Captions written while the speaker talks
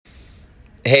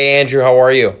Hey, Andrew, how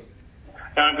are you?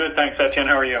 I'm good, thanks, Etienne.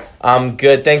 How are you? I'm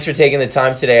good. Thanks for taking the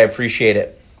time today. I appreciate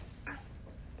it.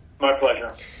 My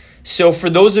pleasure. So for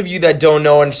those of you that don't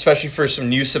know, and especially for some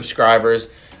new subscribers,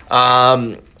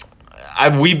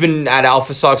 we've been at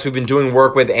AlphaSox. We've been doing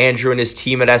work with Andrew and his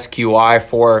team at SQI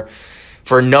for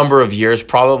a number of years,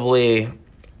 probably,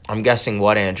 I'm guessing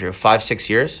what, Andrew, 5-6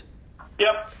 years?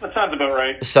 Yep, that sounds about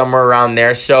right. Somewhere around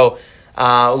there. So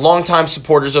longtime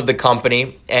supporters of the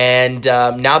company. And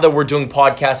now that we're doing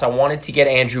podcasts, I wanted to get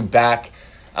Andrew back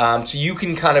so you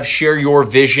can kind of share your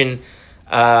vision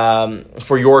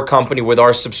for your company with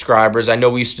our subscribers. I know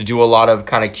we used to do a lot of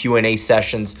kind of Q&A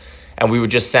sessions and we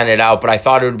would just send it out, but I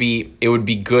thought it would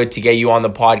be good to get you on the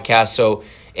podcast so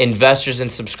investors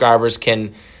and subscribers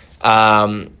can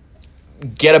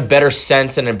get a better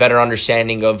sense and a better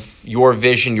understanding of your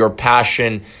vision, your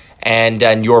passion, and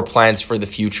your plans for the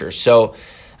future. So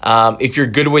if you're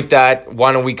good with that,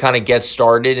 why don't we kind of get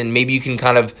started, and maybe you can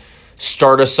kind of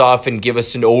start us off and give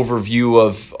us an overview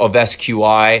of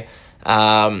SQI.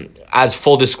 As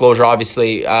full disclosure,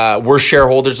 obviously, we're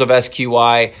shareholders of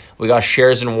SQI. We got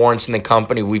shares and warrants in the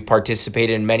company. We've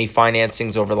participated in many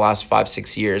financings over the last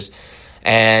 5-6 years.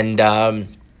 And,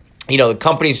 the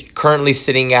company's currently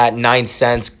sitting at 9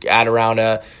 cents at around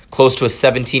close to a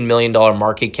 $17 million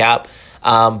market cap.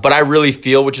 But I really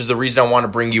feel, which is the reason I want to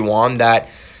bring you on, that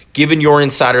given your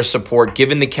insider support,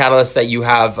 given the catalyst that you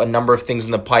have, a number of things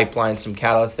in the pipeline, some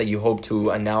catalysts that you hope to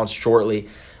announce shortly,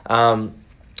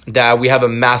 that we have a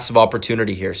massive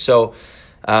opportunity here. So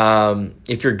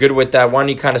if you're good with that, why don't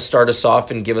you kind of start us off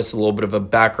and give us a little bit of a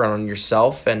background on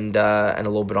yourself and a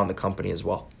little bit on the company as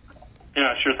well.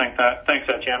 Yeah, sure. Thanks,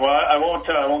 Etienne. Well, I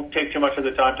won't take too much of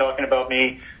the time talking about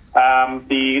me.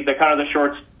 The kind of the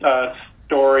short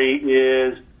story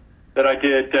is that I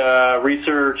did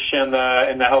research in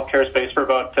the healthcare space for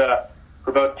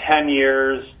about 10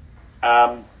 years.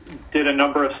 Did a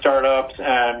number of startups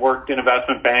and worked in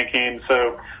investment banking.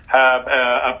 So have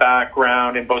a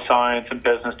background in both science and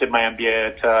business. Did my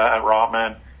MBA at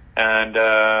Rotman, and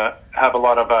have a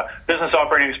lot of business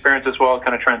operating experience as well as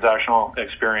kind of transactional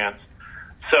experience.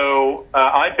 So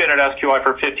I've been at SQI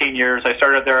for 15 years. I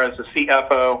started there as a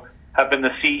CFO, have been the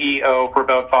CEO for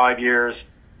about 5 years,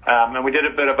 and we did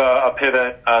a bit of a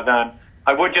pivot then.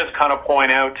 I would just kind of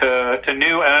point out to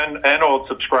new and old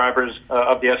subscribers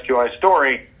of the SQI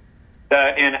story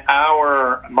that in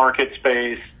our market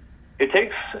space, it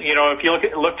takes, if you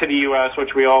look to the U.S.,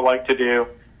 which we all like to do,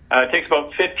 it takes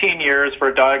about 15 years for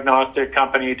a diagnostic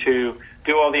company to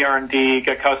do all the R&D,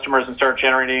 get customers, and start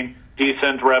generating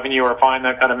decent revenue or find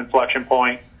that kind of inflection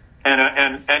point.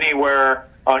 And anywhere,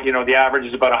 the average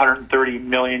is about $130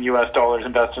 million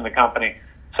invested in the company.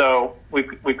 So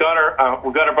we've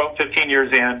got about 15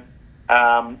 years in,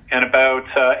 and about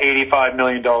 $85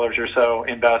 million or so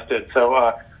invested. So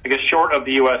I guess short of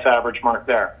the U.S. average mark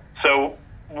there. So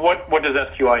what does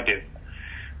SQI do?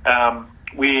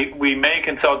 We make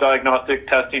and sell diagnostic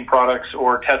testing products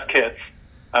or test kits,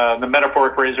 the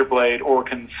metaphoric razor blade or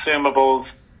consumables,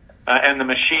 and the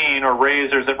machine or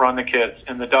razors that run the kits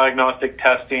in the diagnostic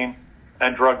testing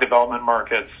and drug development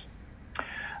markets.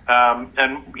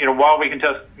 And while we can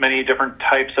test many different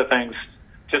types of things,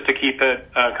 just to keep it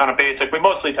kind of basic, we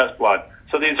mostly test blood.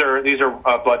 So these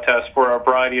are blood tests for a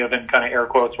variety of, in kind of air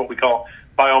quotes, what we call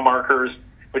biomarkers,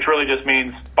 which really just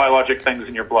means biologic things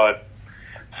in your blood.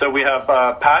 So we have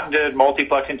patented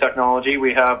multiplexing technology.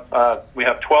 We have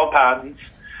 12 patents.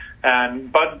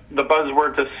 But the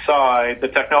buzzwords aside, the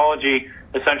technology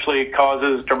essentially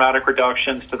causes dramatic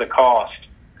reductions to the cost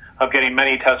of getting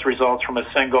many test results from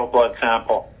a single blood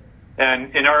sample.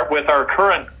 And with our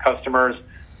current customers,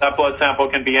 that blood sample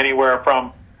can be anywhere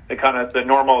from the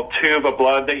normal tube of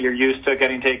blood that you're used to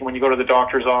getting taken when you go to the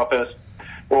doctor's office,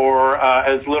 or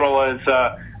as little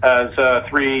as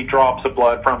 3 drops of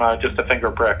blood from just a finger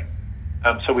prick.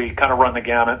 So we kind of run the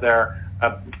gamut there.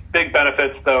 Big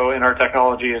benefits, though, in our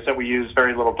technology is that we use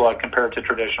very little blood compared to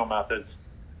traditional methods.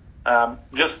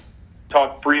 Just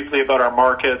talk briefly about our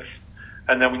markets,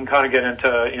 and then we can kind of get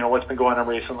into what's been going on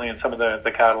recently and some of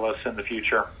the catalysts in the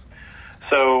future.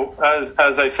 So as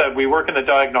I said, we work in the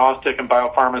diagnostic and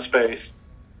biopharma space,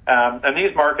 and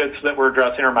these markets that we're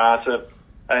addressing are massive.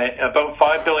 About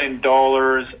 $5 billion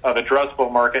of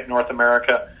addressable market in North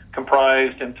America,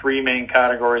 comprised in 3 main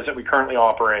categories that we currently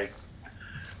operate.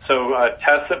 So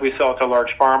tests that we sell to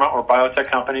large pharma or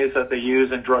biotech companies that they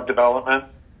use in drug development.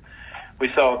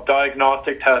 We sell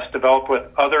diagnostic tests developed with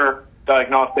other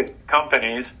diagnostic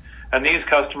companies, and these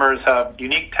customers have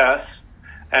unique tests,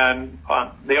 and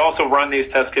they also run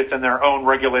these test kits in their own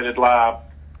regulated lab.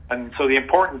 And so the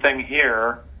important thing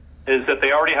here is that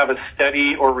they already have a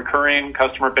steady or recurring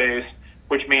customer base,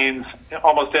 which means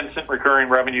almost instant recurring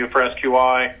revenue for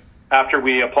SQI after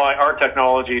we apply our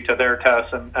technology to their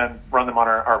tests and run them on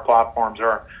our platforms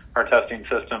or our testing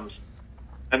systems.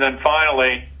 And then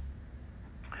finally,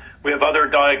 we have other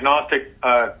diagnostic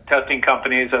testing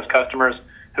companies as customers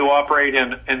who operate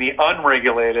in the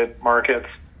unregulated markets,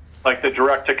 like the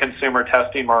direct-to-consumer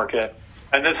testing market.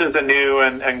 And this is a new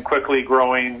and quickly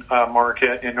growing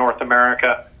market in North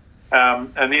America.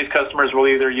 And these customers will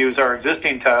either use our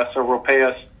existing tests or will pay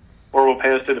us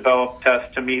to develop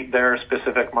tests to meet their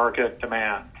specific market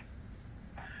demand.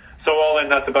 So all in,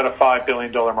 that's about a $5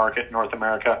 billion market in North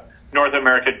America. North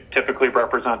America typically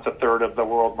represents a third of the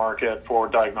world market for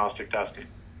diagnostic testing.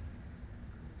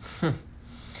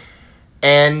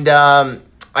 And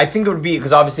I think it would be,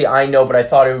 because obviously I know, but I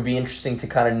thought it would be interesting to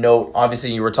kind of note,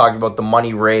 obviously you were talking about the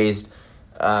money raised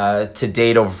to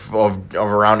date of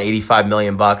around $85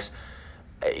 million.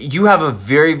 You have a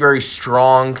very, very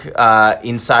strong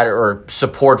insider or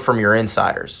support from your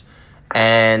insiders.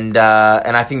 And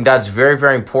I think that's very,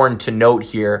 very important to note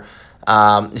here,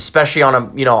 especially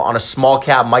on a small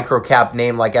cap, micro cap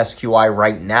name like SQI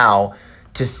right now,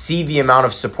 to see the amount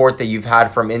of support that you've had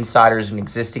from insiders and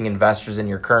existing investors in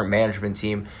your current management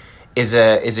team is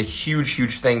a huge,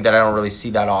 huge thing that I don't really see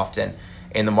that often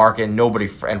in the market.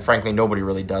 And frankly, nobody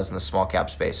really does in the small cap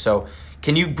space. So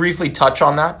can you briefly touch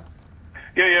on that?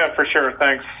 Yeah, for sure.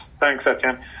 Thanks,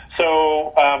 Etienne.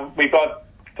 So we've got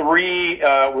three,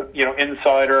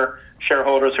 insider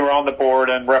shareholders who are on the board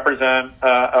and represent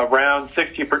around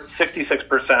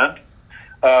 66%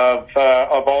 of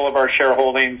all of our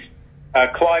shareholdings.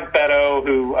 Clive Beddoe,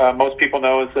 who most people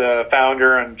know as the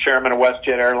founder and chairman of WestJet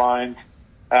Airlines,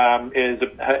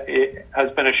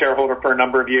 has been a shareholder for a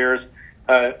number of years.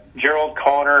 Gerald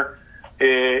Connor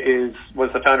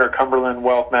was the founder of Cumberland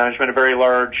Wealth Management, a very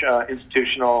large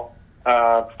institutional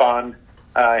fund.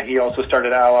 He also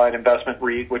started Allied Investment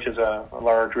REIT, which is a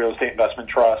large real estate investment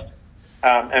trust.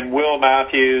 And Will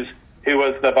Matthews, who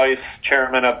was the vice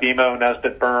chairman of BMO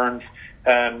Nesbitt Burns,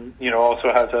 and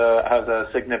also has a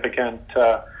significant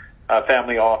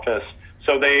family office.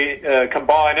 So they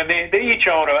combined, and they each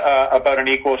own about an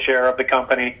equal share of the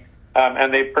company,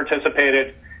 and they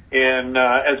participated in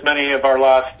as many of our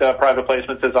last private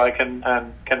placements as I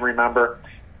can remember.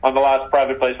 On the last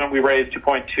private placement, we raised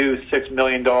 $2.26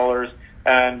 million,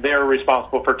 and they're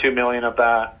responsible for $2 million of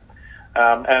that.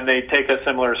 And they take a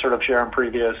similar sort of share in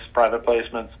previous private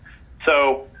placements.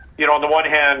 So, on the one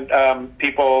hand,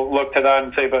 people look to that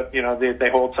and say, but they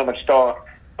hold so much stock.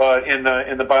 But in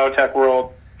the biotech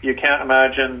world, you can't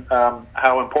imagine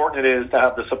how important it is to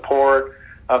have the support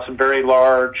of some very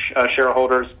large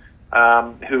shareholders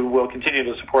who will continue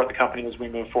to support the company as we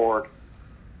move forward.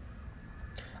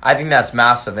 I think that's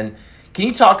massive. And can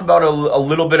you talk about a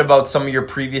little bit about some of your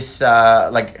previous,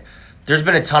 there's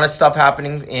been a ton of stuff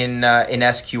happening in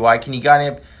SQI. Can you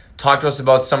kind of talk to us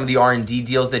about some of the R&D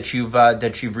deals that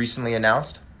you've recently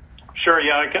announced? Sure,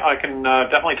 yeah, I can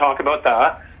definitely talk about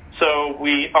that. So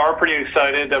we are pretty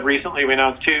excited that recently we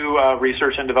announced two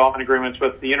research and development agreements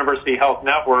with the University Health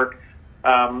Network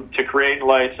to create and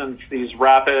license these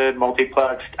rapid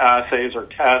multiplexed assays or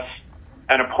tests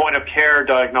and a point-of-care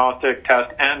diagnostic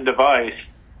test and device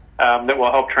that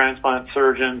will help transplant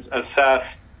surgeons assess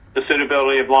the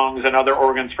suitability of lungs and other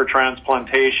organs for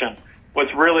transplantation.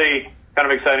 What's really kind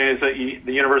of exciting is that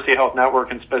the University Health Network,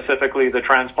 and specifically the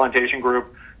transplantation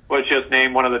group, was just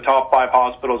named one of the top 5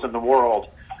 hospitals in the world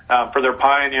for their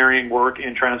pioneering work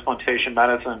in transplantation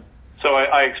medicine. So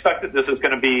I expect that this is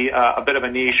going to be a bit of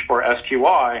a niche for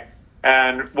SQI.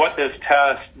 And what this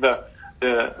test,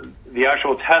 the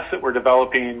actual test that we're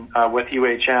developing with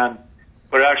UHN,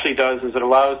 what it actually does is it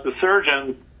allows the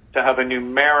surgeon to have a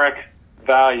numeric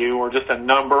value or just a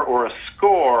number or a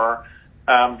score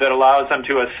that allows them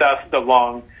to assess the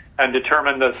lung and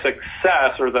determine the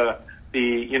success or the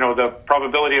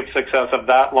probability of success of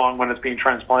that lung when it's being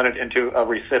transplanted into a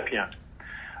recipient.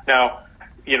 Now,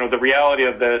 the reality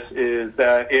of this is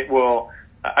that it will,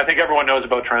 I think everyone knows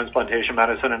about transplantation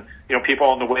medicine and, people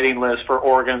on the waiting list for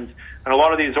organs. And a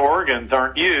lot of these organs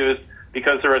aren't used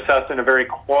because they're assessed in a very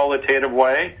qualitative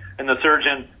way. And the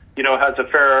surgeon, has a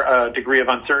fair degree of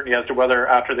uncertainty as to whether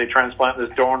after they transplant this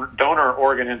donor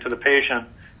organ into the patient,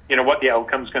 what the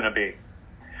outcome's going to be.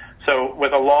 So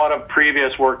with a lot of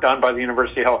previous work done by the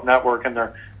University Health Network, and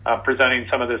they're presenting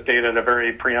some of this data at a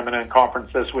very preeminent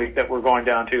conference this week that we're going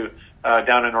down in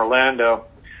Orlando.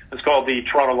 It's called the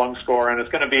Toronto Lung Score, and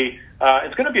it's going to be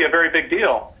a very big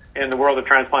deal in the world of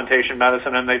transplantation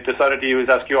medicine. And they've decided to use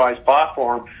SQI's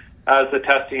platform as the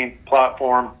testing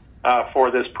platform for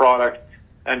this product.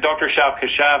 And Dr. Shab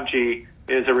Khashabji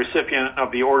is a recipient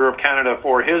of the Order of Canada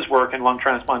for his work in lung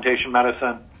transplantation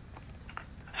medicine.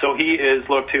 So he is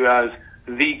looked to as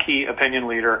the key opinion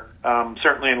leader,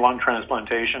 certainly in lung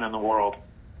transplantation in the world.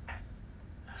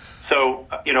 So,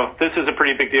 this is a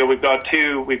pretty big deal. We've got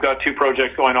two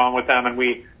projects going on with them, and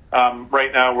we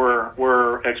right now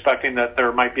we're expecting that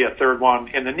there might be a third one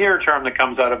in the near term that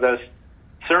comes out of this.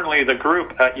 Certainly, the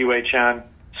group at UHN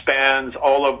spans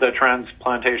all of the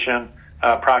transplantation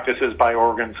practices by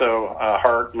organ, so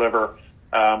heart, liver,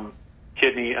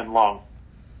 kidney, and lung.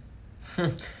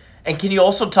 And can you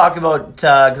also talk about,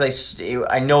 because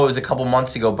I know it was a couple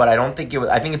months ago, but I don't think it was,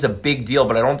 I think it's a big deal,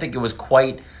 but I don't think it was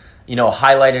quite,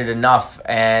 highlighted enough,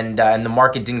 and the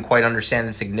market didn't quite understand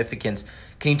the significance.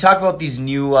 Can you talk about these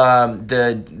new,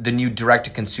 the new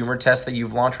direct-to-consumer tests that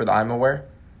you've launched with ImAware?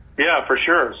 Yeah, for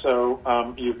sure. So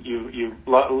you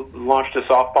launched a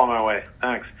softball my way.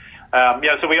 Thanks.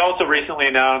 So we also recently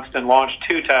announced and launched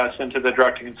two tests into the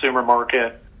direct-to-consumer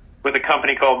market with a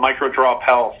company called MicroDrop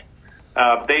Health.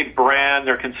 They brand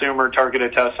their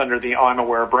consumer-targeted tests under the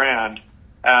ImAware brand.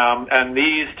 And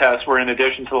these tests were in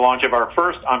addition to the launch of our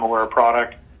first ImAware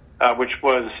product, which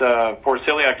was for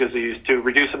celiac disease, to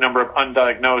reduce the number of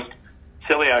undiagnosed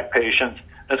celiac patients.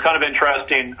 It's kind of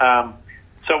interesting.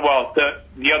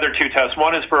 The other two tests,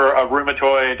 one is for a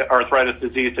rheumatoid arthritis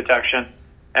disease detection,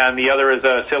 and the other is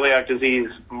a celiac disease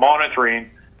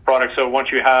monitoring product. So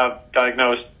once you have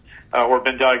diagnosed or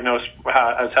been diagnosed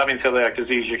as having celiac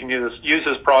disease, you can use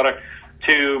this product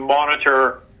to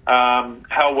monitor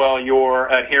how well you're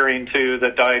adhering to the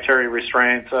dietary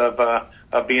restraints of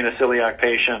being a celiac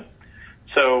patient.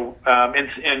 So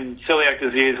in celiac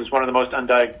disease is one of the most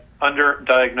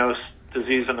underdiagnosed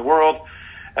disease in the world,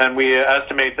 and we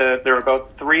estimate that there are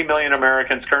about 3 million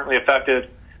Americans currently affected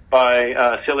by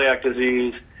celiac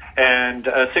disease, and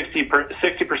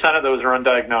 60% of those are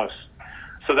undiagnosed.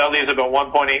 So that leaves about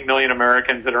 1.8 million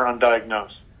Americans that are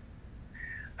undiagnosed.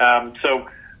 So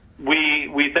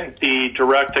we think the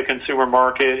direct-to-consumer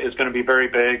market is going to be very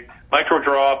big.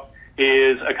 MicroDrop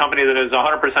is a company that is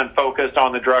 100% focused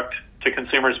on the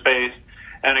direct-to-consumer space.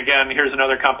 And again, here's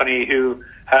another company who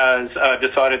has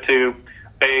decided to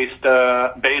base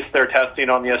their testing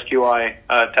on the SQI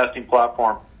testing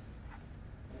platform.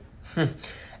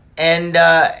 And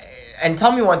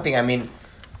tell me one thing. I mean,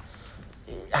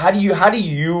 how do you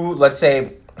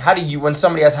when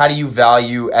somebody asks how do you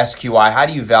value SQI, how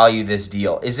do you value this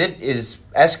deal? Is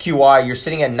SQI, you're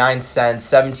sitting at 9 cents,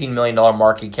 $17 million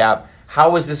market cap.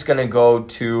 How is this going to go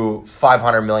to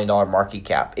 $500 million market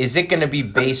cap? Is it going to be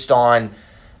based on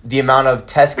the amount of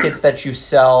test kits that you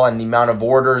sell and the amount of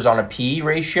orders on a PE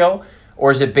ratio?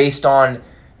 Or is it based on,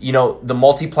 the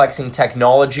multiplexing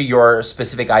technology, your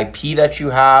specific IP that you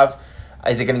have?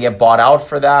 Is it going to get bought out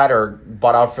for that or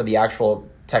bought out for the actual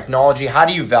technology? How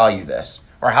do you value this?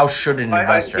 Or how should an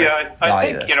investor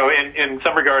value this? In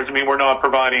some regards, we're not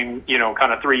providing,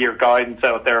 kind of 3-year guidance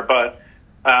out there, but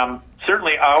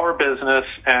certainly our business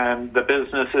and the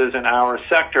businesses in our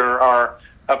sector are,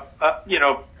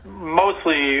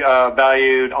 mostly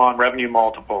valued on revenue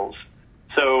multiples.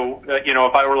 So,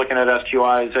 if I were looking at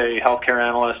SQI as a healthcare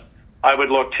analyst, I would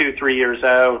look 2-3 years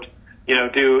out,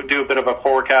 do a bit of a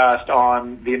forecast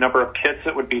on the number of kits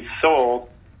that would be sold.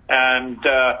 And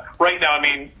right now,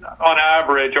 on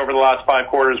average, over the last 5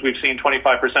 quarters, we've seen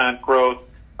 25% growth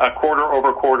quarter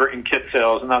over quarter in kit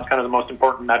sales, and that's kind of the most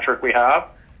important metric we have.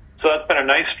 So that's been a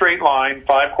nice straight line,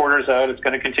 5 quarters out. It's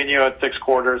going to continue at 6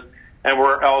 quarters, and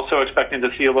we're also expecting to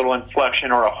see a little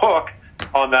inflection or a hook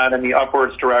on that in the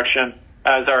upwards direction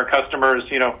as our customers,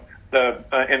 in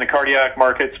the cardiac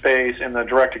market space, in the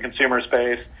direct-to-consumer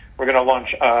space, we're going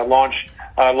to launch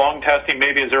lung testing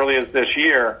maybe as early as this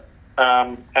year.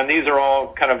 And these are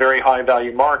all kind of very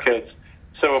high-value markets.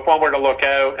 So if one were to look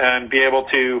out and be able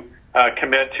to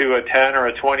commit to a $10 or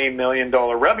a $20 million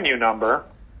revenue number,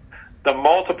 the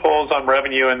multiples on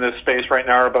revenue in this space right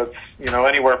now are about,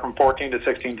 anywhere from 14 to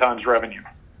 16 times revenue.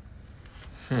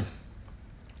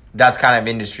 That's kind of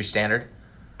industry standard?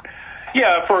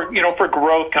 Yeah, for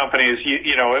growth companies,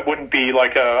 it wouldn't be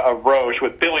like a Roche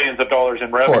with billions of dollars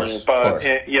in revenue. Of course.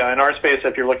 In our space,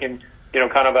 if you're looking,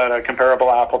 kind of at a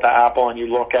comparable apple to apple, and you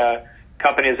look at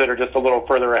companies that are just a little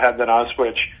further ahead than us,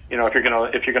 which, if you're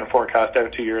going to forecast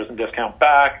out 2 years and discount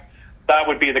back, that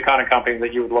would be the kind of company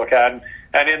that you would look at.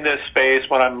 And in this space,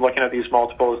 when I'm looking at these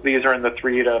multiples, these are in the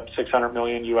 3 to 600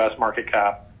 million US market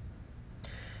cap.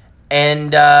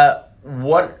 And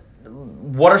what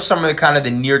are some of the kind of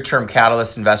the near-term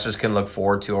catalysts investors can look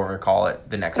forward to over, call it,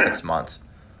 the next 6 months?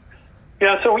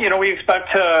 Yeah, so we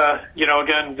expect to,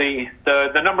 again,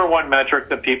 the number one metric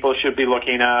that people should be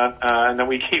looking at, and that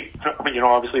we keep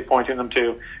obviously pointing them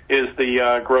to, is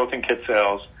the growth in kit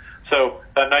sales. So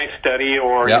a nice steady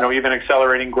or even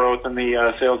accelerating growth in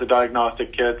the sales of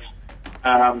diagnostic kits.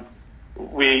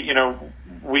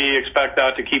 We expect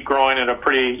that to keep growing at a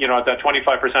pretty at that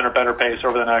 25% or better pace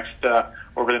over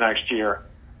the next year.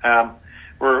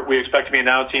 We expect to be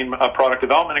announcing a product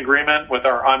development agreement with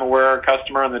our I'm Aware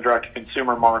customer in the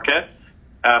direct-to-consumer market.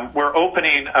 We're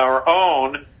opening our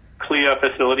own CLIA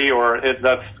facility,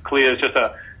 CLIA is just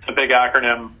a big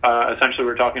acronym. Essentially,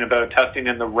 we're talking about testing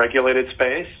in the regulated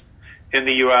space in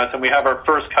the U.S., and we have our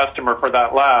first customer for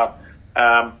that lab.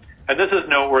 And this is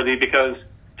noteworthy because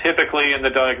typically in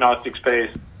the diagnostic space,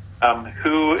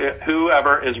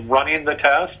 whoever is running the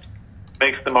test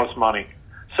makes the most money.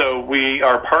 So we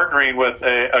are partnering with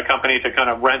a company to kind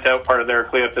of rent out part of their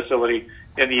CLIA facility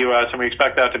in the U.S., and we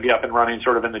expect that to be up and running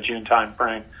sort of in the June time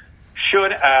frame.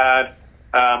 Should add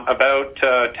about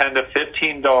 $10 to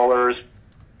 $15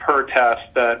 per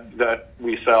test that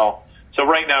we sell. So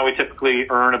right now we typically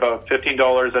earn about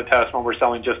 $15 a test when we're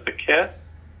selling just the kit.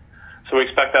 So we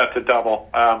expect that to double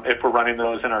if we're running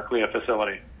those in our CLIA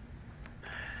facility.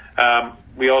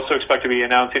 We also expect to be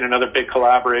announcing another big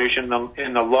collaboration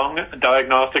in the lung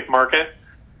diagnostic market,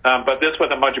 but this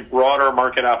with a much broader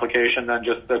market application than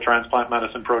just the transplant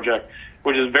medicine project,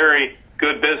 which is very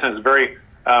good business, very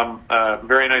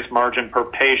nice margin per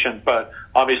patient, but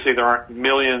obviously there aren't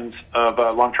millions of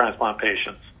lung transplant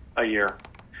patients a year.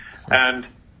 And,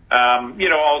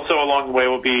 also along the way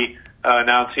we'll be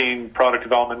announcing product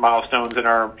development milestones in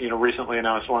our, recently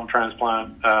announced lung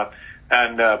transplant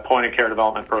and point-of-care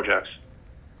development projects.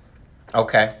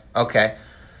 Okay.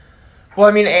 Well,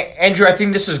 I mean, Andrew, I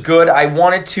think this is good. I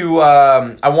wanted to,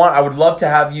 I would love to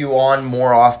have you on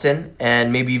more often,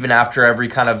 and maybe even after every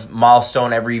kind of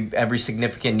milestone, every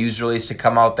significant news release, to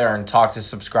come out there and talk to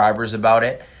subscribers about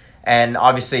it. And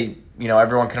obviously,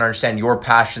 everyone can understand your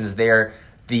passions there.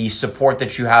 The support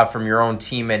that you have from your own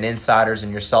team and insiders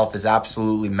and yourself is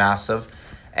absolutely massive.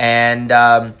 And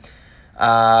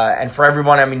for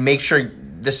everyone, I mean, make sure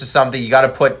this is something you got to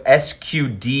put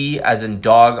SQD as in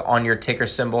dog on your ticker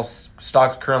symbol.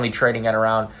 Stock's currently trading at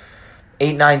around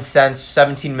 8-9 cents,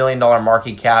 $17 million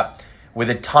market cap,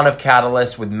 with a ton of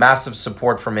catalysts, with massive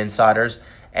support from insiders.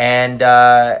 And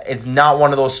it's not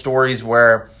one of those stories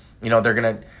where they're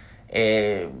gonna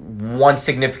one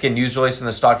significant news release and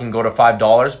the stock can go to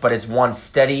 $5, but it's one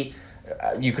steady.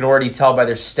 You can already tell by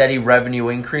their steady revenue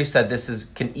increase that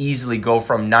can easily go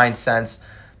from 9 cents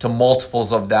to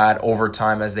multiples of that over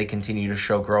time as they continue to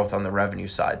show growth on the revenue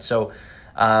side. So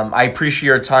I appreciate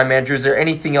your time, Andrew. Is there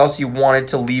anything else you wanted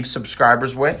to leave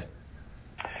subscribers with?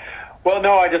 Well,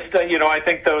 no, I just, I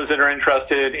think those that are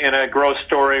interested in a growth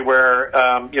story where,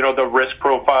 the risk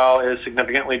profile is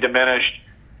significantly diminished,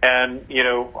 and,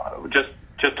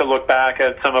 just to look back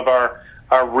at some of our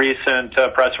recent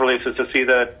press releases to see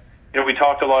that, we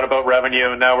talked a lot about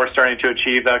revenue, and now we're starting to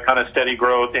achieve that kind of steady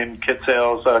growth in kit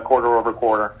sales quarter over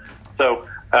quarter. So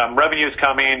revenue is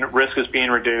coming, risk is being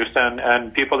reduced,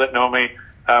 and people that know me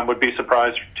would be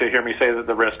surprised to hear me say that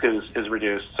the risk is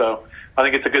reduced. So I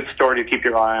think it's a good story to keep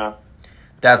your eye on.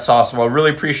 That's awesome. Well,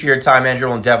 really appreciate your time, Andrew.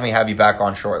 We'll definitely have you back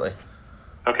on shortly.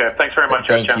 Okay. Thanks very much.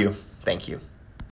 Thank you.